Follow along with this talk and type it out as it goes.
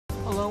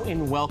Hello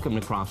and welcome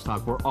to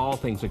CrossTalk, where all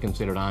things are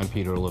considered. I'm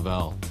Peter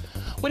Lavelle.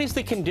 What is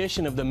the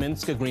condition of the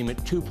Minsk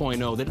Agreement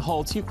 2.0 that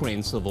halts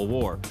Ukraine's civil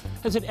war?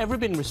 Has it ever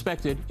been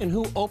respected, and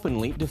who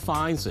openly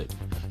defies it?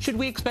 Should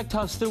we expect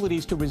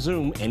hostilities to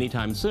resume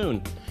anytime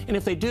soon? And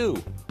if they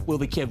do, will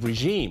the Kiev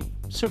regime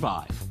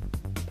survive?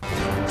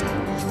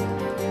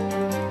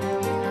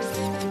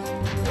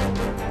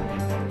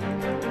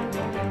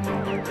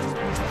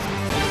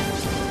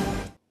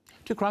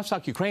 To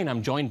CrossTalk Ukraine,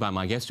 I'm joined by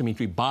my guest,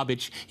 Dmitry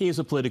Babich. He is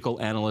a political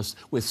analyst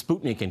with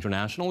Sputnik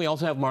International. We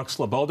also have Mark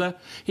Sleboda.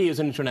 He is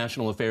an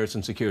international affairs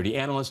and security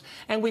analyst.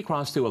 And we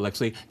cross to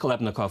Alexey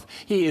Khlebnikov.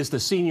 He is the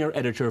senior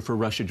editor for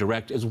Russia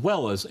Direct, as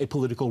well as a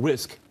political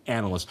risk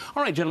analyst.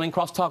 All right, gentlemen,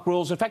 CrossTalk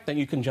rules. In fact, then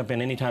you can jump in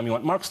anytime you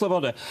want. Mark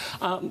Sleboda,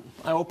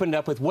 I opened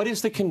up with, what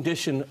is the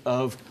condition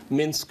of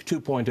Minsk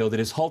 2.0 that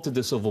has halted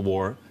the civil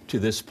war to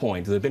this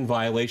point? There have been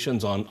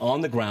violations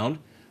on the ground.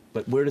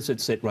 But where does it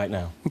sit right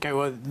now? Okay,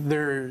 well,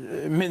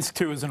 Minsk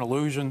 2 is an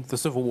illusion. The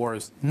civil war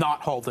is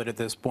not halted at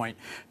this point.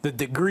 The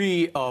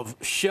degree of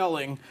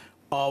shelling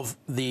of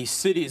the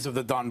cities of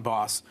the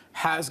Donbass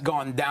has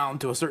gone down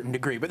to a certain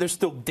degree, but there's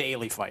still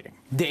daily fighting,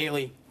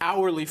 daily,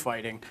 hourly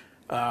fighting.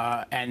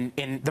 And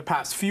in the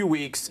past few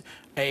weeks,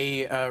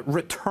 a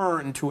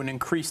return to an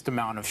increased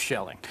amount of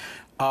shelling.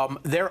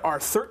 There are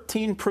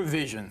 13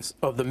 provisions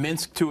of the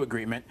Minsk II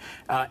agreement.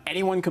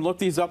 Anyone can look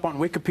these up on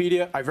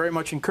Wikipedia. I very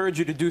much encourage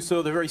you to do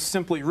so. They're very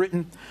simply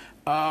written.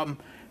 Out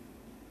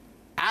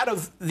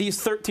of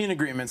these 13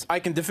 agreements, I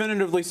can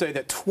definitively say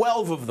that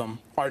 12 of them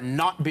are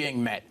not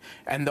being met.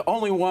 And the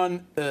only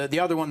one, the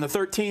other one, the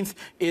 13th,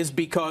 is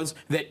because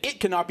that it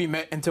cannot be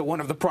met until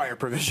one of the prior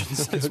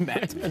provisions is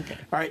met. Okay.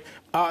 All right.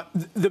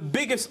 The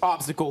biggest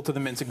obstacle to the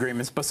Minsk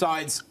agreements,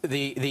 besides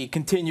the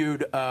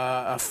continued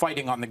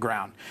fighting on the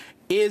ground,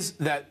 is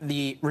that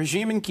the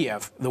regime in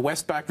Kiev, the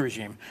West-backed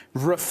regime,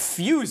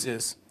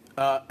 refuses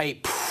a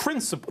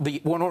principle,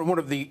 one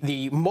of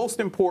the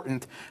most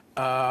important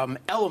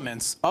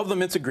elements of the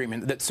Minsk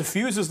agreement that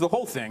suffuses the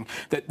whole thing,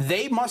 that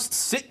they must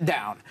sit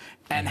down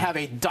and have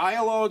a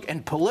dialogue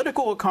and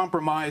political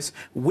compromise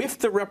with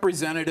the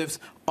representatives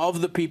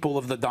of the people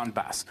of the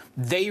Donbass.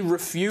 They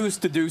refuse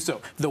to do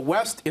so. The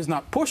West is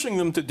not pushing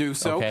them to do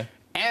so. Okay.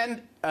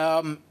 And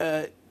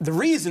the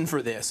reason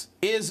for this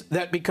is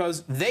that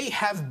because they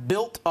have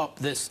built up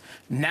this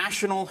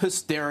national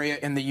hysteria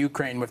in the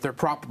Ukraine with their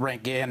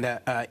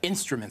propaganda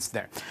instruments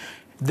there.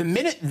 The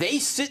minute they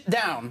sit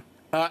down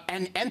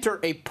and enter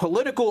a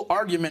political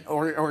argument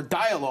or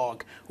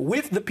dialogue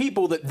with the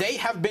people that they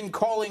have been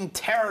calling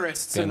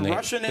terrorists and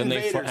Russian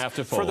invaders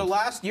for the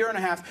last year and a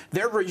half,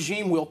 their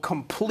regime will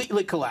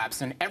completely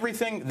collapse, and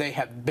everything they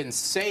have been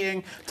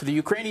saying to the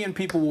Ukrainian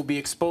people will be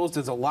exposed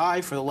as a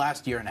lie for the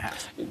last year and a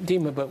half.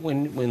 Dima, but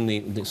when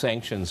the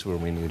sanctions were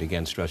renewed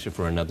against Russia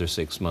for another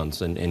 6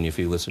 months, and if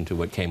you listen to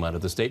what came out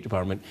of the State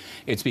Department,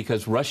 it's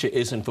because Russia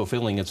isn't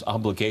fulfilling its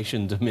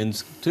obligation to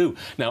Minsk II.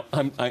 Now,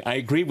 I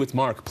agree with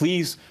Mark.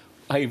 Please,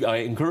 I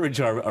encourage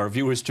our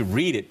viewers to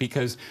read it,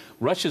 because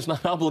Russia's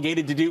not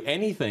obligated to do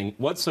anything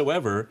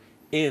whatsoever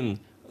in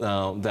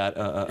that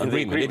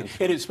agreement.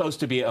 It is supposed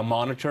to be a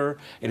monitor.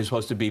 It is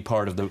supposed to be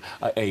part of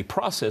a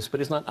process,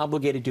 but it's not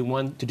obligated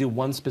to do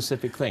one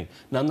specific thing.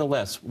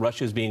 Nonetheless,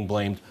 Russia is being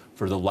blamed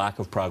for the lack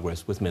of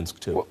progress with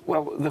Minsk II.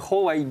 Well, the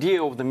whole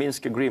idea of the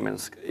Minsk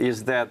agreements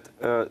is that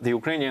the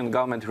Ukrainian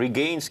government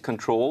regains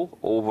control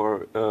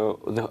over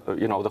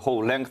the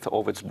whole length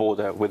of its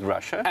border with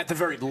Russia. At the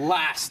very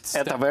last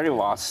step. At the very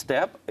last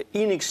step,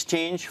 in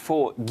exchange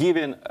for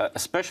giving a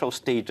special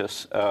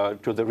status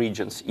to the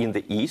regions in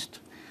the east.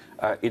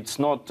 It's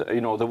not,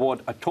 the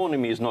word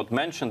autonomy is not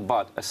mentioned,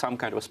 but some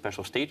kind of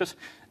special status.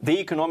 The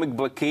economic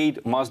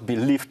blockade must be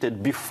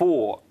lifted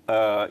before,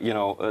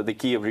 the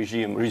Kiev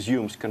regime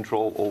resumes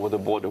control over the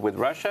border with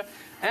Russia,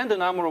 and a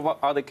number of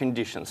other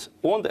conditions.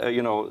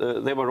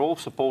 They were all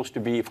supposed to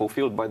be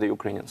fulfilled by the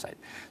Ukrainian side.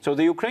 So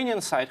the Ukrainian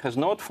side has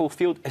not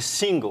fulfilled a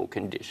single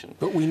condition.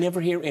 But we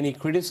never hear any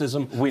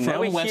criticism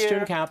from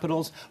Western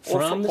capitals,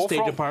 from the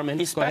State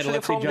Department. Especially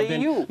from the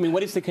EU. I mean,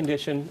 what is the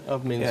condition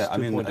of Minsk? Yeah,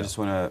 I just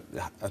want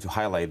to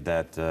highlight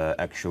that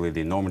actually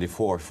the Normandy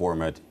 4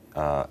 format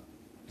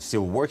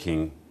still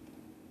working,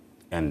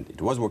 and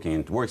it was working,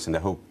 and it works, and I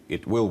hope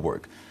it will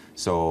work.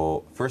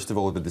 So, first of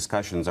all, the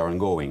discussions are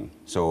ongoing.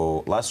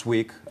 So, last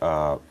week,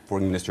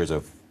 foreign ministers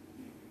of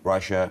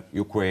Russia,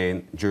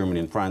 Ukraine, Germany,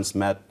 and France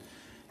met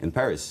in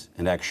Paris.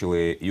 And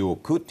actually,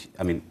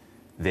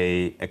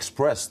 they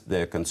expressed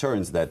their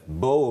concerns that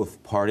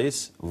both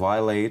parties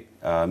violate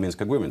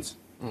Minsk agreements.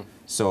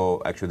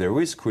 So, actually, there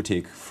is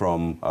critique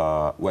from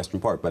Western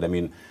part. But,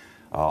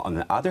 on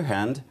the other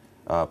hand,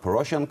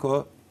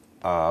 Poroshenko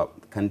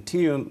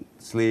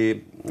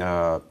continuously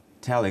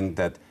telling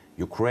that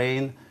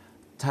Ukraine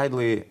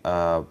tightly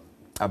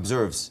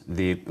observes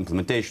the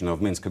implementation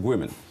of Minsk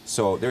agreement.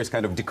 So there's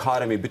kind of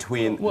dichotomy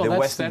between the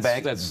Western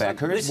backers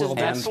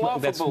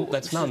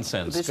that's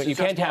nonsense. You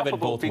can't have it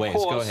both ways.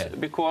 Go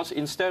ahead. Because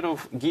instead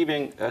of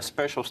giving a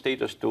special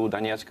status to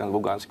Donetsk and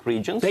Lugansk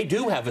regions, they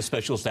do have a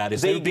special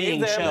status. They're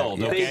being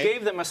shelled. Okay? They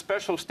gave them a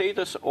special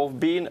status of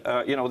being,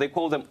 they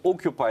call them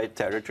occupied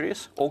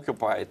territories,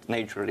 occupied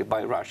naturally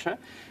by Russia.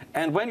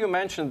 And when you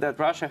mentioned that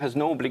Russia has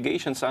no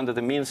obligations under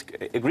the Minsk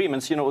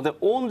agreements, the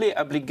only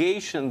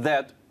obligation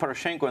that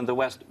Poroshenko and the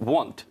West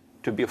want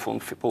to be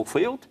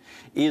fulfilled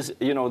is,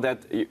 that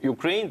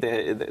Ukraine,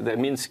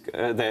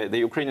 the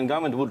Ukrainian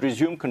government would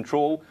resume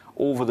control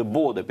over the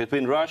border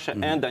between Russia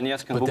and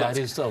Donetsk and Lugansk. But that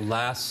is the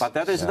last. But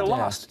that is the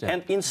last.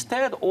 And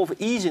instead of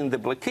easing the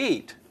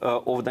blockade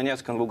of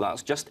Donetsk and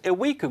Lugansk, just a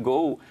week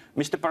ago,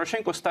 Mr.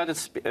 Poroshenko started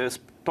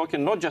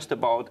talking not just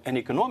about an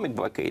economic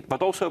blockade,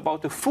 but also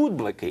about a food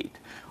blockade.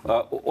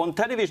 On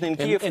television in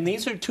Kiev. And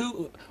these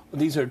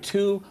are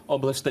two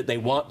oblasts that they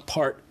want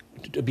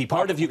to be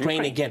part of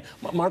Ukraine again.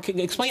 Mark,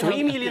 explain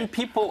 3 million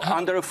people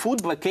under a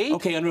food blockade?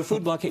 Okay, under a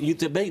food blockade.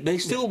 They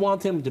still want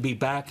them to be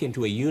back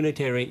into a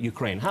unitary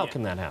Ukraine. How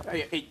can that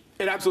happen?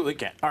 It absolutely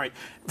can. All right.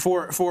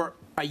 For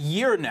a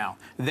year now,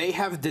 they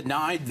have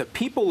denied the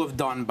people of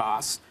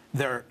Donbass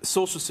their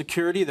social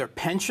security, their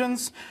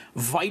pensions,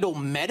 vital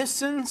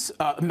medicines,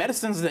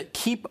 medicines that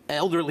keep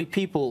elderly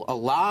people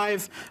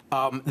alive.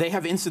 They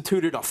have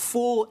instituted a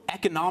full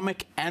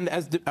economic and,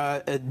 as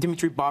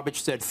Dmitry Babich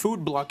said,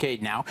 food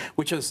blockade now,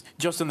 which has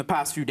just in the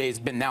past few days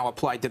been now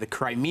applied to the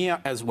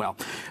Crimea as well.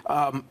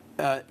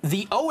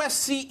 The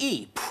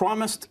OSCE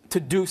promised to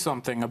do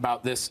something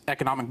about this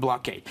economic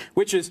blockade,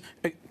 which is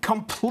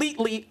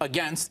completely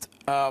against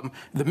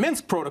the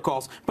Minsk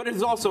protocols, but it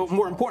is also,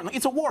 more importantly,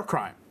 it's a war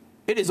crime.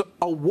 It is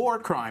a war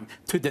crime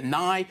to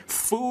deny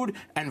food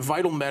and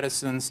vital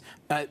medicines,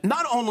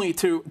 not only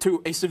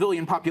to a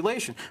civilian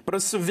population, but a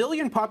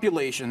civilian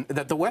population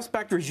that the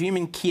West-backed regime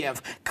in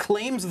Kiev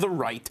claims the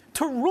right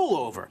to rule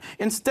over.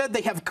 Instead,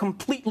 they have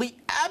completely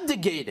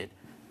abdicated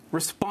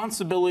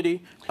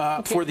responsibility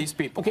for these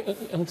people. Okay,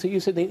 so you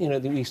said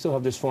we still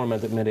have this forum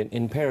at the minute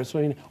in Paris.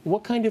 I mean,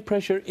 what kind of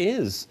pressure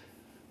is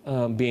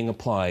being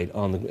applied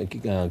on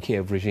the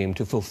Kiev regime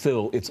to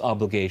fulfill its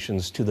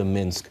obligations to the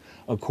Minsk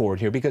Accord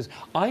here? Because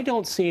I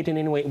don't see it in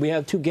any way. We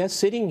have two guests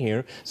sitting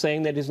here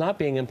saying that it's not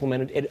being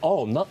implemented at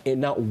all.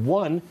 Not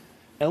one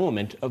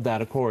element of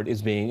that accord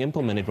is being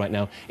implemented right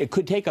now. It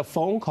could take a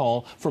phone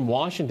call from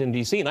Washington,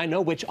 D.C., and I know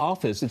which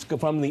office. It's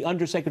from the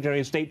Undersecretary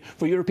of State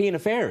for European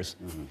Affairs.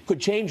 Could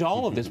change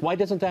all of this. Why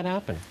doesn't that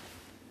happen?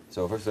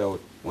 So first of all,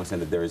 I want to say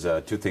that there is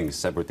two things,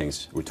 separate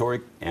things,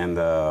 rhetoric and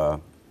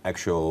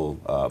actual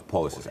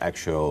policies,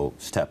 actual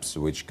steps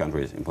which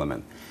countries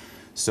implement.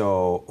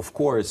 So, of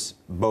course,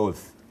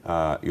 both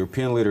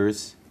European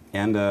leaders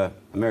and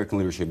American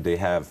leadership, they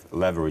have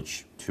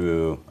leverage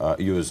to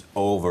use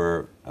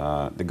over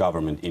the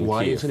government in Kiev.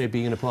 Why isn't it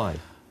being applied?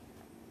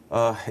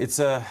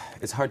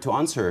 It's hard to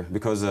answer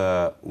because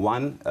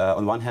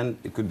on one hand,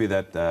 it could be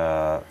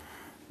that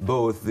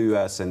both the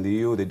U.S. and the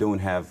EU, they don't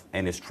have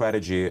any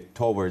strategy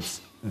towards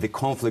the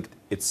conflict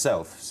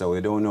itself, so they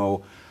don't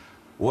know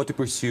what to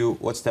pursue,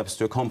 what steps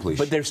to accomplish.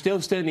 But they're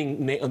still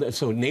sending,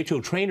 so NATO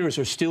trainers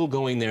are still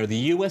going there. The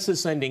U.S. is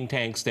sending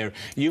tanks there.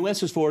 The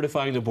U.S. is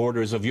fortifying the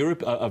borders of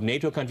Europe, of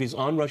NATO countries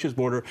on Russia's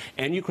border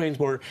and Ukraine's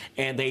border,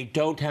 and they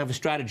don't have a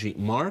strategy.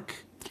 Mark?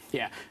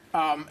 Yeah.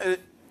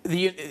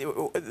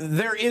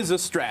 There is a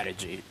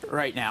strategy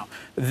right now.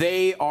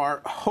 They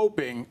are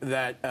hoping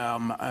that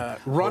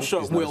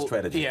Russia will.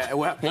 Yeah,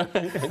 well,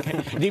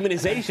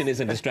 demonization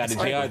isn't a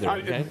strategy either.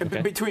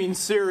 Okay? Between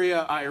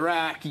Syria,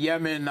 Iraq,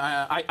 Yemen,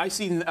 I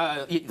see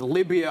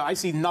Libya. I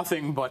see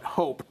nothing but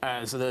hope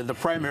as the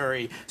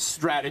primary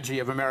strategy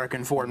of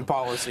American foreign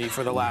policy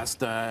for the last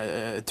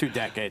 2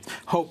 decades.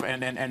 Hope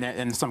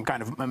and some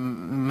kind of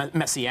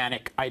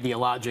messianic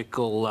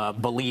ideological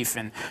belief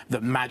in the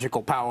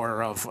magical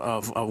power of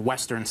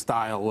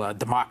Western-style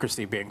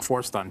democracy being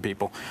forced on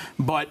people.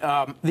 But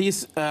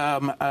these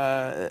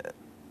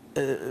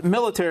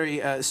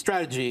military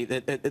strategy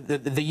that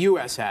the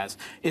U.S. has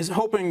is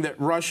hoping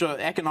that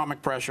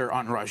economic pressure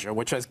on Russia,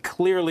 which has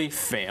clearly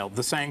failed.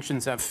 The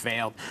sanctions have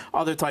failed.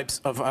 Other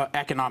types of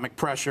economic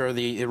pressure,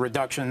 the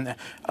reduction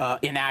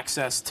in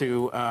access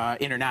to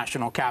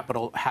international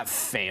capital have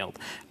failed.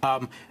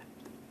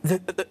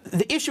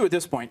 The issue at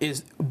this point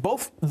is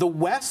both the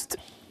West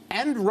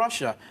and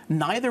Russia,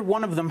 neither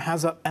one of them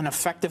has an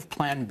effective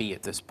plan B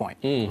at this point.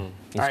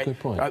 That's a good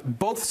point.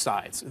 Both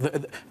sides.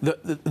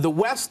 The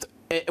West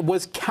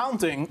was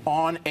counting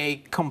on a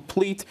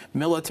complete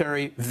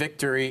military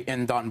victory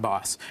in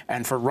Donbass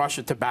and for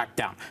Russia to back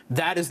down.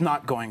 That is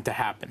not going to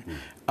happen.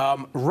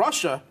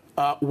 Russia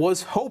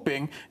was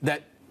hoping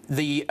that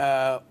the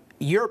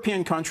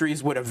European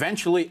countries would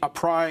eventually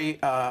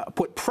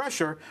put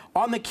pressure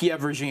on the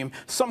Kiev regime,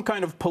 some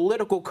kind of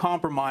political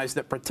compromise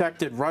that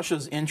protected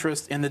Russia's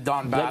interest in the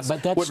Donbass.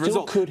 But that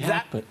still could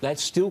happen. That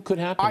still could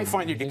happen. I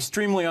find it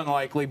extremely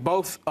unlikely,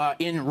 both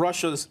in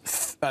Russia's,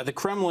 the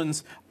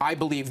Kremlin's, I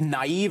believe,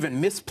 naive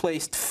and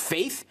misplaced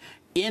faith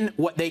in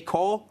what they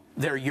call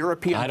their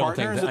European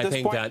partners at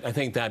this point? I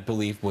think that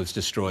belief was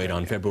destroyed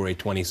on February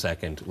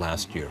 22nd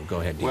last year.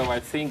 Go ahead, Dean. Well, I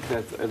think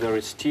that there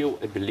is still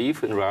a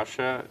belief in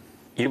Russia,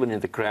 even in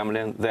the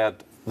Kremlin, that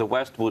the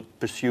West would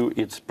pursue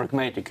its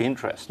pragmatic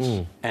interests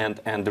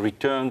and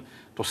return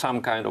to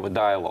some kind of a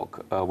dialogue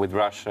with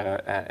Russia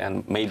and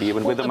maybe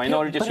even with the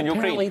minorities in Ukraine.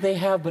 Apparently they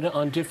have, but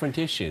on different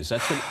issues.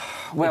 That's what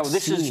well,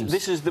 this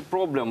is the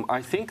problem.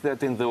 I think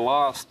that in the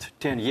last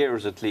 10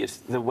 years at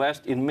least, the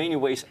West in many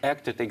ways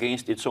acted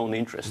against its own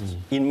interests,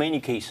 in many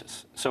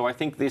cases. So I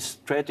think this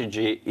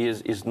strategy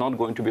is not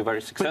going to be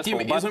very successful.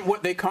 But isn't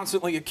what they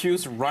constantly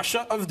accuse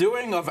Russia of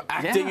doing, of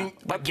acting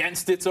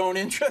against its own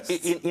interests?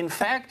 In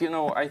fact, you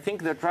know, I think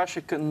that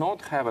Russia cannot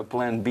have a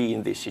plan B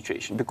in this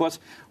situation, because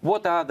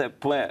what are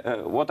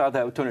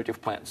the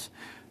alternative plans?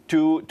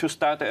 To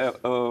start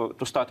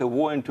a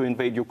war and to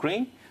invade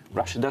Ukraine?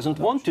 Russia doesn't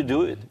want to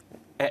do it.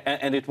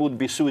 And it would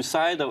be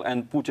suicidal, and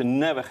Putin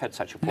never had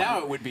such a plan. Now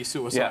it would be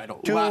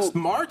suicidal. Yeah. Last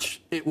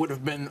March, it would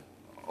have been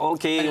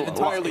an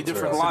entirely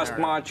different last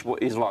scenario. March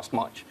is last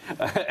March.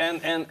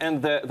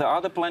 and the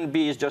other plan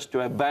B is just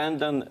to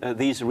abandon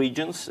these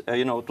regions,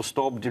 you know, to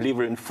stop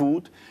delivering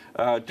food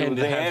to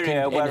the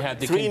area where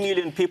 3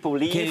 million people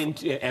live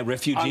and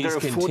refugees under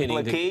a food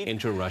continuing blockade. to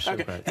enter Russia.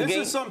 Okay. Right. This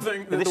is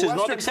something that this the is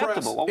not Western press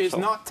acceptable is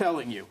also. not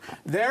telling you.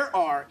 There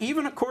are,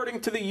 even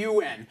according to the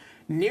UN,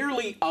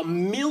 nearly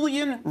 1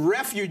 million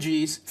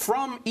refugees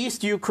from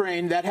East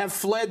Ukraine that have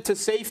fled to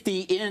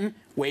safety in,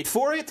 wait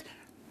for it,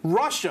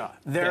 Russia,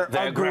 their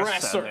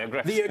aggressor.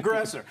 The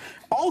aggressor.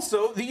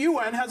 Also, the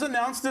UN has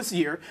announced this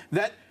year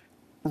that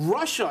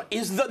Russia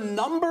is the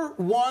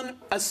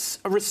 #1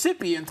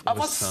 recipient of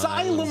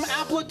asylum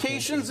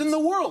applications in the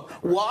world.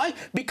 Why?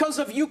 Because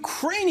of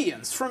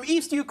Ukrainians from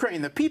East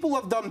Ukraine, the people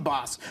of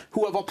Donbass,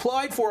 who have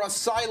applied for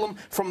asylum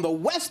from the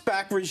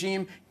Westback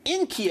regime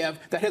in Kiev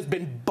that has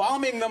been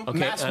bombing them,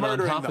 mass murdering them.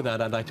 And on top of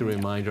that, I'd like to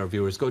remind our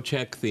viewers, go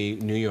check the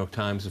New York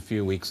Times a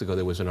few weeks ago.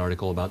 There was an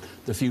article about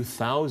the few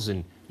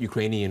thousand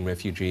Ukrainian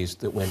refugees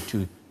that went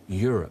to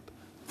Europe.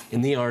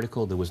 In the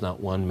article, there was not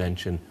one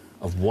mention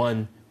of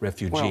one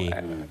refugee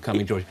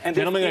coming to us.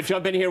 Gentlemen, I'm going to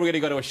jump in here. We're going to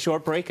go to a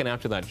short break, and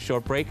after that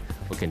short break,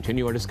 we'll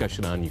continue our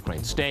discussion on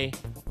Ukraine. Stay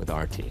with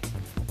RT.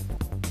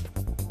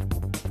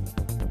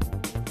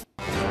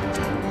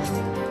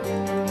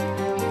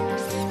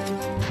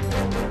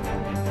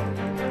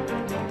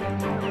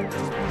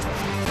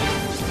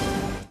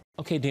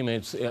 Okay, Dima,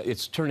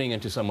 it's turning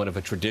into somewhat of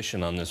a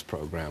tradition on this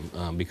program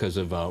because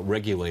of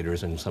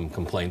regulators and some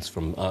complaints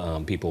from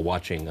people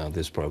watching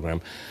this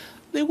program.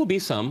 There will be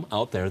some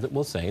out there that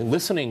will say,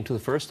 listening to the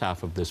first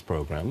half of this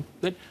program,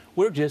 that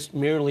we're just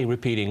merely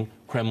repeating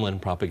Kremlin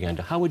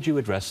propaganda. How would you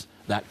address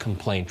that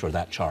complaint or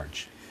that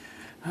charge?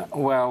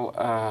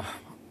 Well,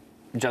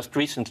 just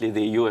recently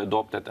the EU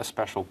adopted a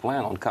special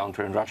plan on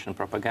countering Russian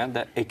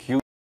propaganda,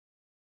 accusing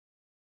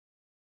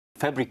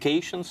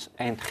fabrications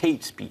and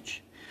hate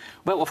speech.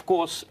 Well, of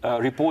course,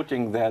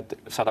 reporting that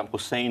Saddam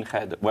Hussein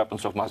had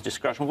weapons of mass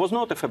destruction was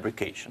not a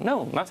fabrication.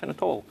 No, nothing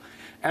at all.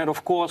 And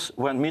of course,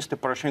 when Mr.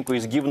 Poroshenko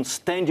is given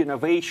standing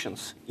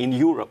ovations in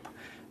Europe,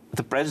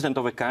 the president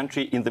of a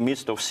country in the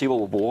midst of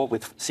civil war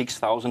with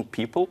 6,000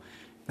 people,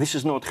 this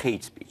is not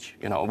hate speech.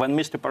 You know, when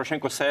Mr.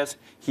 Poroshenko says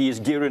he is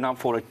gearing up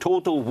for a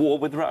total war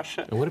with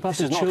Russia, and what about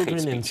the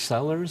children in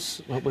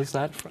cellars? What was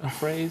that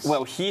phrase?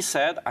 Well, he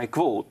said, I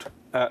quote,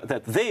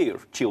 that their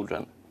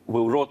children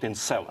will rot in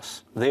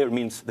cellars. There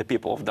means the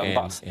people of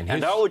Donbass.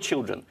 And our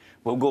children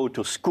will go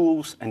to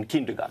schools and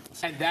kindergartens.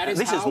 And that is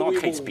how we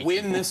will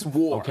win this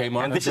war. Okay,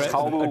 Mark, and this is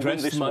how we will win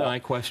this war. My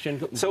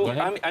question. So,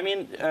 I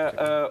mean,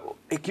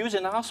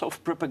 accusing us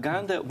of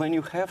propaganda when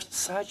you have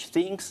such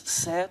things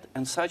said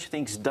and such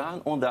things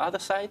done on the other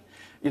side,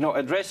 you know,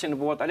 addressing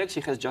what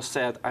Alexey has just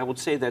said, I would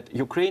say that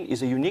Ukraine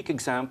is a unique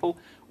example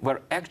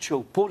where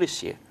actual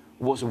policy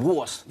was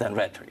worse than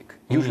rhetoric.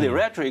 Usually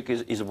rhetoric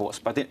is worse,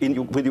 but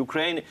with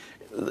Ukraine,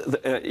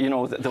 you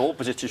know, the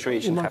opposite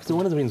situation happened.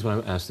 One of the reasons why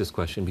I asked this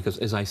question, because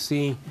as I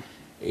see,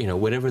 you know,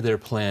 whatever their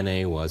plan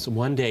A was,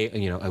 one day,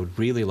 you know, I would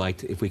really like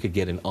to, if we could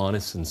get an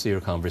honest, sincere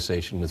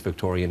conversation with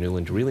Victoria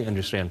Nuland to really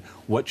understand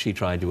what she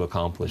tried to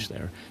accomplish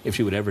there, if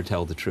she would ever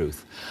tell the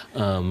truth.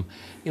 You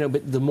know,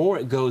 but the more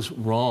it goes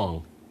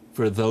wrong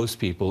for those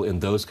people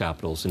in those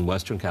capitals, in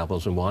Western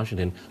capitals, in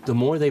Washington, the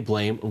more they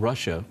blame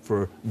Russia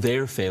for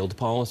their failed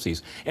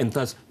policies. And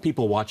thus,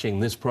 people watching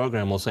this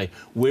program will say,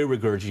 we're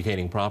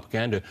regurgitating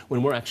propaganda,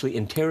 when we're actually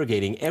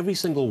interrogating every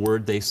single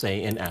word they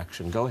say in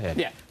action. Go ahead.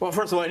 Yeah. Well,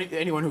 first of all,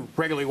 anyone who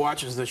regularly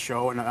watches this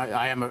show, and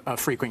I am a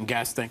frequent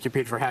guest, thank you,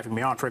 Peter, for having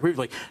me on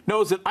frequently,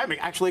 knows that I'm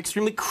actually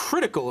extremely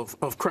critical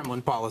of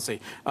Kremlin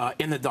policy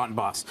in the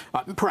Donbass.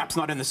 Perhaps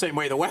not in the same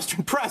way the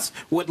Western press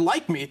would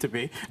like me to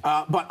be,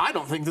 but I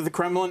don't think that the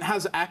Kremlin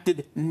has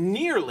acted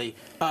nearly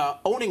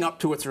owning up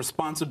to its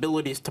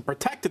responsibilities to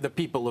protect the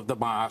people of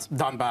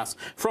Donbass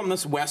from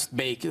this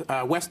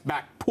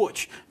Westback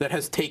putsch that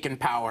has taken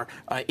power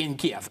in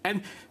Kiev.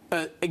 And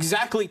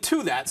exactly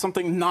to that,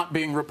 something not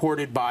being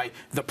reported by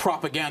the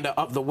propaganda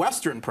of the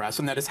Western press,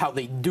 and that is how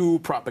they do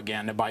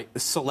propaganda, by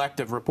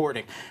selective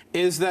reporting,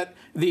 is that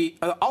the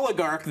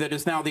oligarch that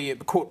is now the,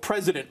 quote,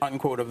 president,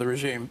 unquote, of the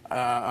regime,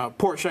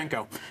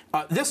 Poroshenko,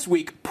 this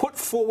week put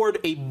forward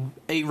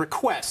a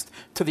request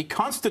to the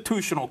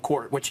Constitutional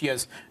Court, which he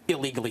has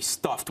illegally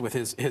stuffed with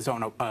his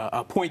own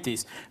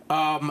appointees,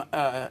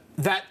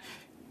 that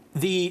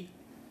the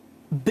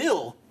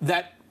bill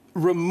that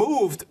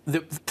removed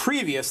the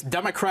previous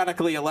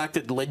democratically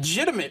elected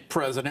legitimate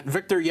president,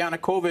 Viktor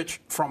Yanukovych,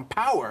 from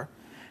power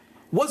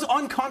was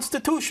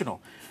unconstitutional.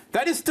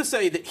 That is to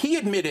say that he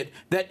admitted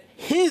that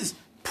his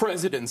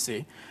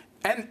presidency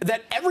and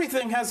that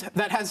everything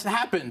that has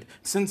happened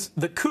since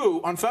the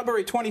coup on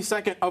February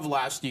 22nd of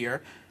last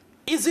year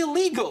is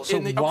illegal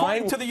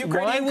according to the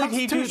Ukrainian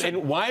Constitution.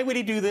 And why would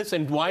he do this,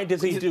 and why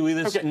does he do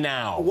this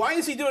now? Why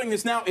is he doing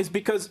this now is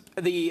because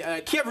the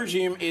Kiev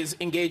regime is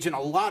engaged in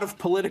a lot of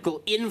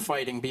political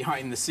infighting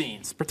behind the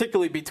scenes,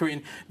 particularly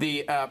between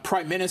the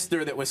prime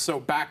minister that was so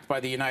backed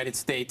by the United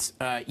States,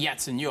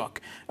 Yatsenyuk,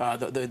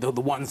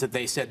 the ones that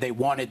they said they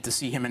wanted to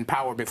see him in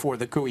power before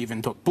the coup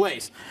even took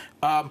place.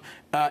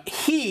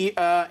 He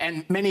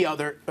and many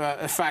other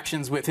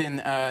factions within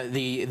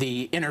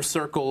the inner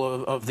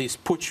circle of these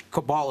putsch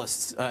Kabbalists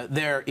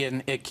there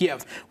in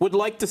Kiev would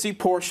like to see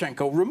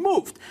Poroshenko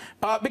removed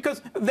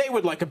because they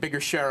would like a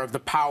bigger share of the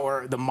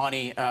power, the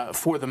money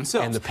for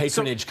themselves. And the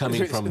patronage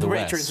coming from the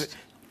West.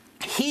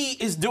 He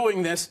is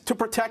doing this to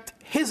protect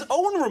his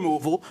own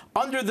removal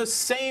under the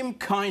same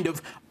kind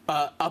of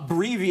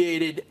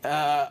abbreviated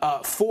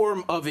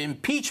form of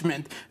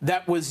impeachment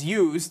that was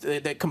used,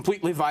 that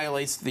completely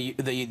violates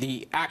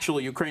the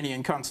actual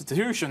Ukrainian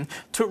constitution,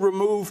 to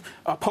remove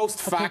post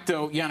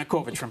facto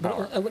Yanukovych from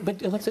power. But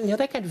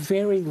that got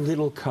very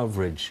little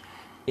coverage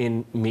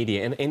in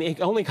media, and it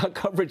only got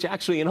coverage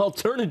actually in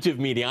alternative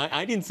media.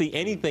 I didn't see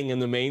anything in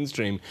the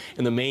mainstream,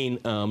 in the main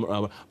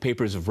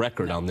papers of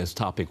record on this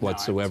topic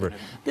whatsoever.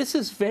 This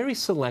is very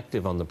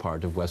selective on the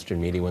part of Western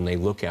media when they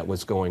look at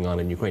what's going on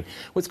in Ukraine.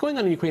 What's going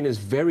on in Ukraine is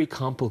very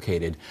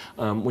complicated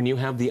when you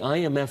have the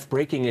IMF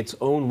breaking its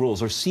own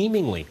rules, or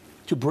seemingly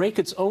to break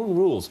its own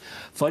rules,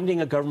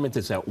 funding a government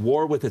that's at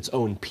war with its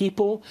own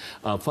people,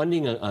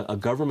 funding a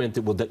government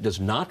that does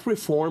not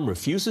reform,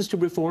 refuses to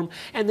reform,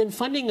 and then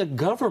funding a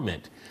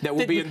government that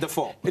will be in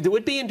default. That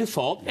would be in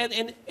default,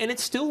 and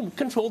it's still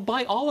controlled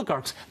by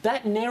oligarchs.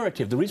 That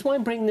narrative, the reason why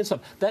I'm bringing this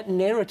up, that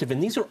narrative,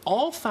 and these are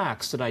all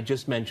facts that I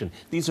just mentioned.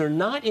 These are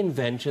not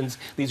inventions.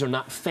 These are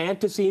not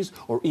fantasies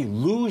or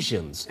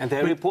illusions. And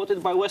they're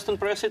reported by Western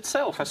press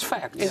itself as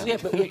facts. Yeah,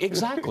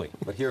 exactly.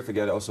 But here,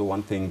 forget also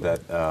one thing that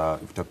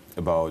we talked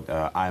about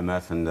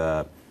IMF and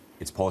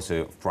its policy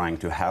of trying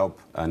to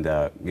help and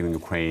giving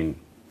Ukraine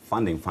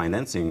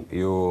financing.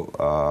 You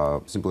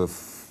simply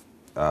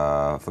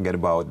forget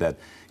about that.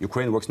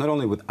 Ukraine works not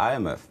only with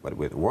IMF, but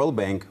with World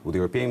Bank, with the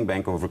European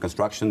Bank of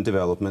Reconstruction and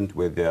Development,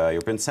 with the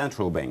European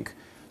Central Bank.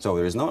 So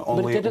there is not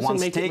only one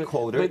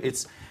stakeholder.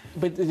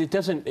 But it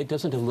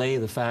doesn't allay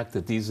the fact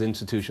that these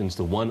institutions,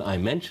 the one I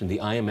mentioned, the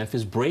IMF,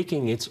 is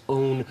breaking its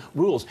own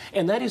rules,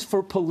 and that is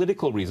for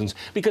political reasons.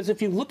 Because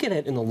if you look at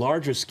it in the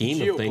larger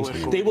scheme of things,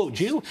 they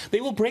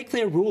will break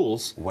their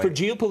rules for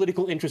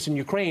geopolitical interests in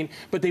Ukraine,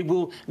 but they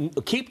will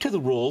keep to the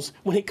rules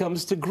when it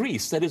comes to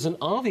Greece. That is an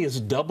obvious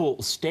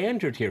double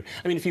standard here.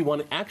 I mean, if you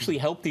want to actually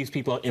help these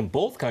people out in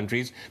both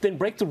countries, then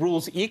break the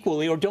rules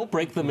equally, or don't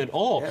break them at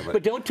all. Yeah,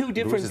 but don't do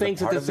different things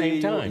at the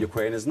same time.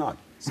 Ukraine is not.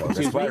 So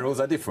that's why rules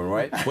are different,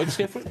 right? What's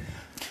different?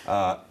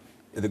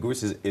 The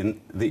Greece is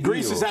in the EU.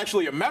 Greece is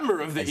actually a member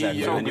of the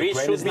EU. So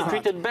Greece should be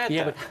treated better.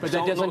 Yeah, but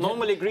that doesn't.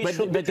 Normally Greece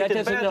should be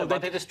treated better,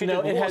 but it is treated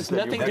worse. It has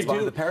nothing to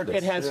do.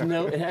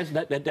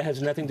 That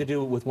has nothing to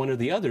do with one or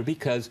the other,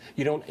 because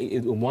you don't.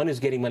 One is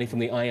getting money from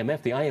the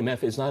IMF. The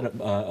IMF is not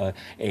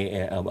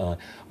an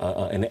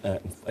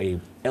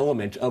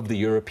element of the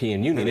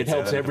European Union. It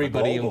helps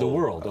everybody in the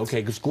world.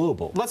 Okay, it's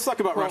global. Let's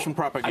talk about Russian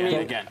propaganda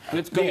again.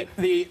 Let's go ahead.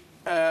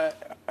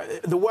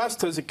 The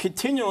West has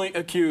continually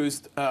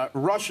accused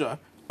Russia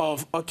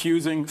of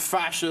accusing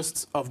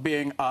fascists of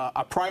being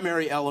a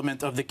primary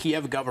element of the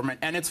Kiev government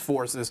and its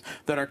forces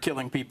that are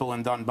killing people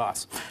in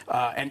Donbass.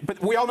 But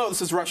we all know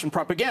this is Russian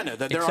propaganda,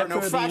 that there are no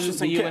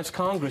fascists in Kiev. The U.S.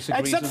 Congress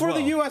agrees Except for as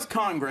well. the U.S.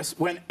 Congress,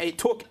 when it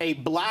took a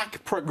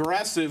black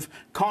progressive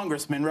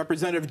congressman,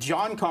 Representative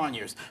John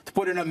Conyers, to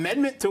put an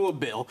amendment to a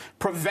bill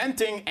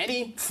preventing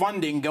any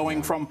funding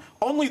going from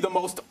only the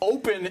most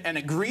open and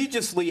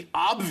egregiously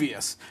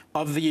obvious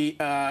of the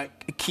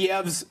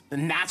Kiev's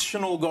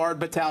National Guard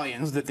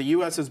battalions that the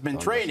U.S. has been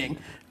training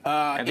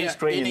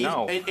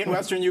in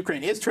Western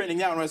Ukraine, is training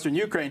now in Western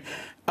Ukraine,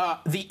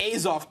 the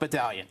Azov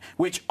battalion,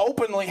 which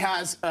openly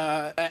has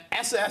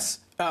SS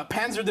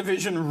Panzer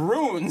Division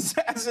runes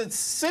as its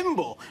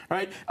symbol,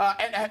 right?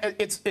 And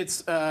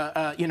its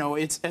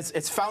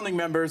founding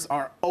members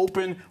are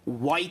open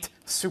white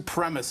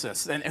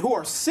supremacists, and who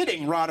are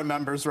sitting RADA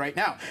members right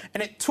now.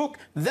 And it took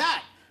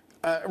that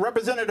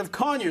Representative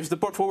Conyers to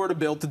put forward a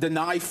bill to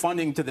deny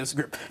funding to this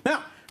group.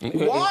 Now,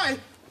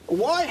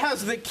 why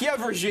has the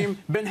Kiev regime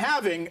been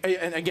having,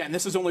 and again,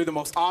 this is only the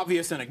most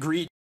obvious and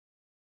egregious,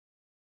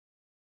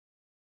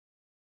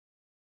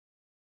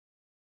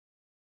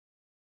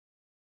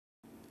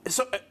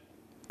 so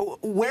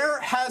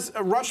where has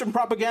Russian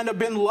propaganda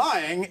been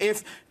lying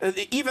if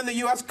even the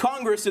U.S.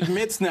 Congress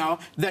admits now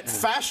that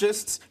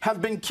fascists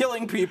have been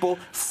killing people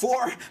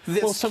for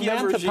this well, Kiev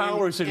Samantha regime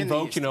Powers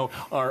invoked, in the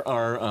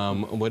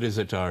East? what is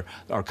it, our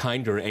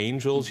kinder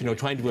angels,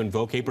 trying to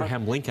invoke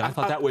Abraham Lincoln. I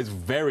thought that was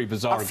very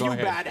bizarre. A few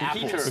bad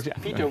apples.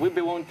 Peter, we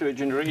belong to a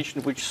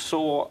generation which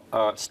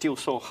still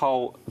saw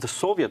how the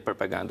Soviet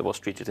propaganda was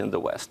treated in the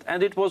West,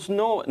 and it was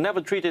never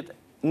treated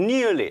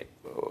nearly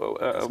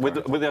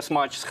with as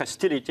much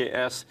hostility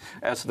as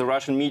the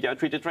Russian media are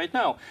treated right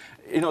now.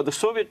 The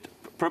Soviet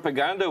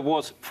propaganda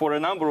was, for a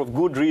number of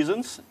good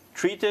reasons,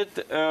 treated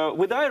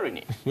with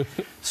irony.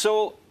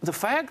 So the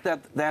fact that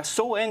they're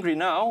so angry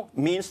now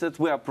means that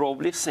we are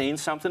probably saying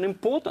something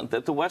important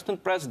that the Western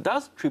press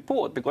does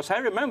report. Because I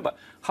remember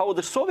how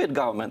the Soviet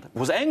government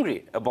was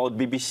angry about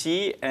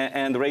BBC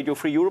and Radio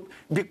Free Europe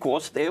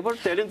because they were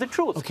telling the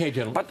truth. Okay,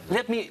 gentlemen. But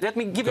let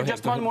me give you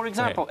just one more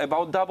example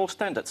about double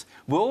standards.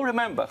 We all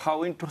remember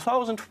how in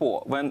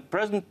 2004, when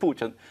President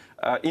Putin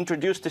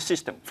introduced a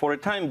system for a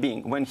time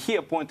being when he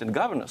appointed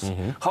governors,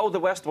 how the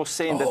West was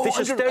saying that this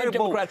is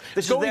terrible,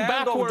 this is the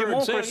end of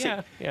democracy.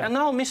 And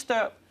now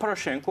Mr.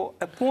 Poroshenko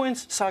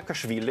appoints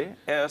Saakashvili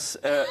as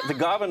the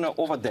governor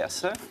of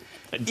Odessa.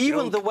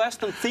 Even the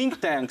Western think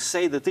tanks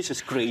say that this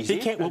is crazy. He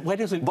can't, well, why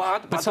doesn't,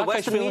 but the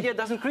Western media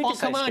doesn't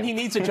criticize come on, him. he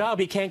needs a job.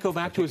 He can't go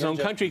back to his own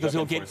country because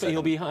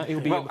he'll be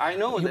well, I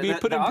know he'll be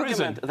put in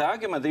prison.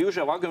 The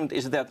usual argument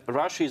is that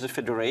Russia is a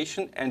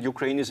federation and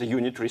Ukraine is a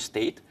unitary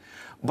state.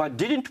 But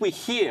didn't we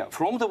hear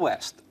from the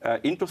West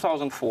in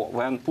 2004,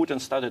 when Putin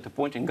started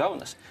appointing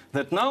governors,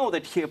 that now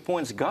that he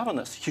appoints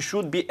governors, he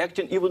should be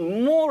acting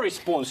even more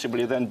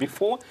responsibly than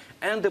before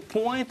and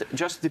appoint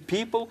just the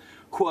people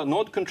who are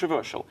not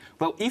controversial?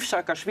 Well, if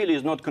Saakashvili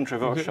is not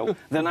controversial,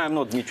 then I'm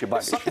not Dmitry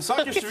Babich.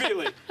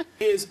 Saakashvili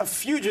is a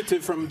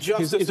fugitive from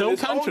justice his in own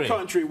his own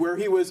country, where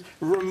he was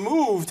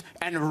removed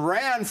and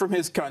ran from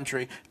his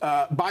country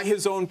by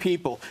his own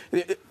people.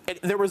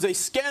 There was a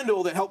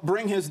scandal that helped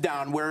bring his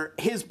down, where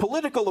his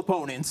political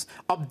opponents,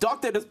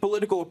 abducted as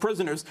political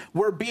prisoners,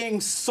 were being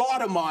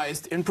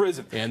sodomized in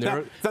prison. And there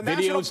are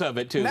videos of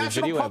it, too.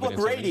 National Public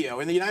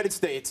Radio in the United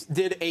States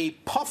did a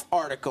puff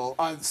article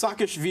on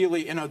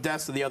Saakashvili in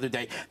Odessa the other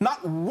day.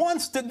 Not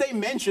once did they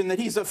mention that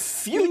he's a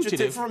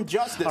fugitive from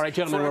justice. All right,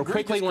 gentlemen, we're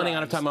quickly running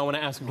out of time. I want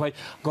to ask a question.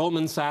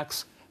 Goldman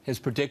Sachs has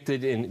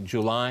predicted in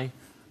July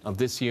of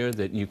this year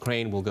that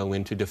Ukraine will go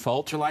into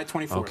default. July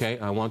 24th. Okay,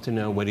 I want to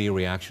know what are your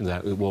reactions to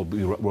that.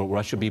 Will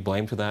Russia be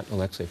blamed for that?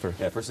 Alexey, first.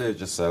 Yeah, firstly,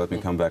 just let me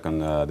come back on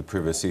the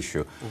previous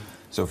issue.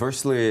 So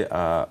firstly,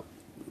 the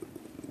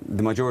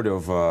majority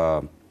of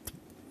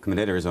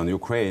commentators on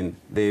Ukraine,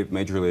 they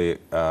majorly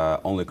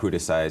only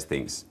criticize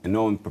things, and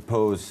no one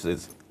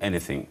proposes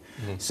anything.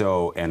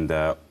 So, and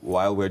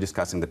while we're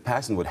discussing the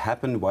past and what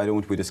happened, why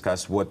don't we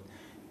discuss what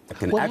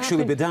can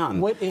actually be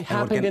done? What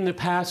happened in the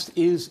past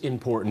is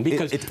important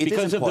because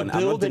because of the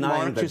bill that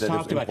Mark just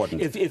talked about.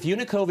 If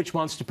Yanukovych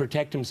wants to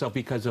protect himself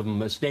because of a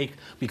mistake,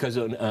 because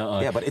of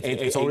yeah, but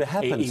it's already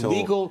happened.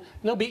 Illegal.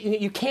 No, but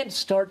you can't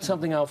start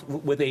something off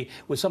with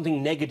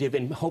something negative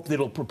and hope that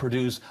it'll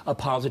produce a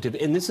positive.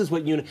 And this is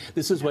what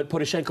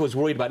Poroshenko is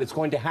worried about. It's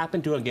going to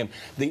happen to him again.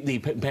 The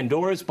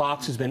Pandora's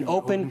box has been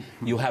opened.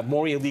 You have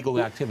more illegal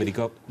activity.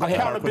 Go ahead.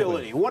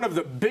 Accountability. One of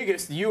the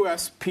biggest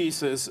U.S.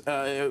 pieces,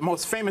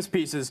 most famous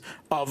pieces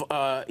of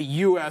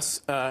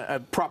U.S.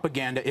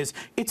 Propaganda is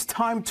it's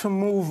time to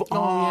move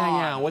on.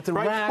 Yeah. With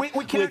Iraq, right?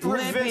 we can't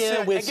with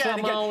Libya, with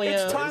Somalia.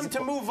 It's time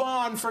to move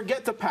on.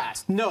 Forget the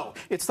past. No,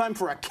 it's time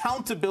for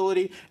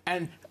accountability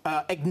and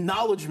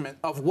acknowledgement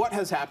of what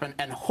has happened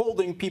and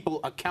holding people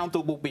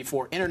accountable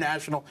before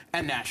international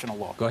and national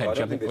law. Go ahead, I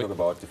don't think they talk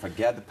about to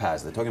forget the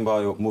past. They're talking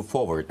about move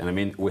forward. And I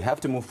mean, we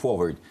have to move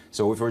forward.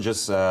 So if we're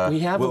just we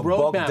have a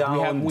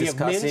roadmap. We have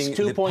Minsk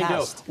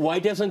 2.0. Why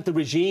doesn't the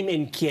regime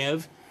in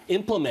Kiev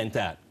implement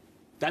that?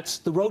 That's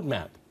the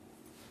roadmap.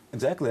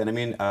 Exactly. And I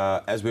mean,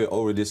 as we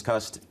already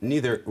discussed,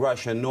 neither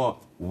Russia nor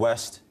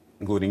West,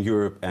 including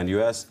Europe and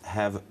US,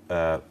 have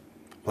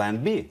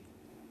Plan B.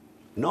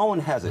 No one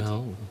has it.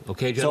 No.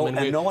 Okay, gentlemen,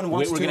 so, no one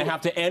wants we're going to have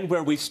to end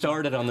where we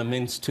started on the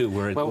Minsk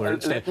 2.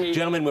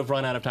 Gentlemen, we've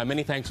run out of time.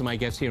 Many thanks to my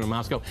guests here in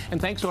Moscow.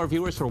 And thanks to our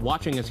viewers for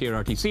watching us here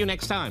at RT. See you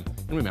next time.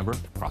 And remember,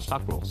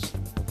 CrossTalk rules.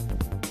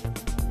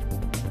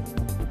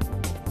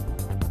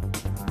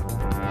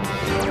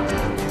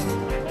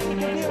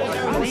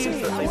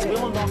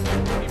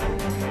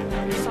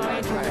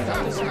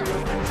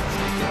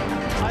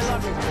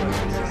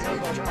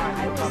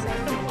 I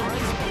love you.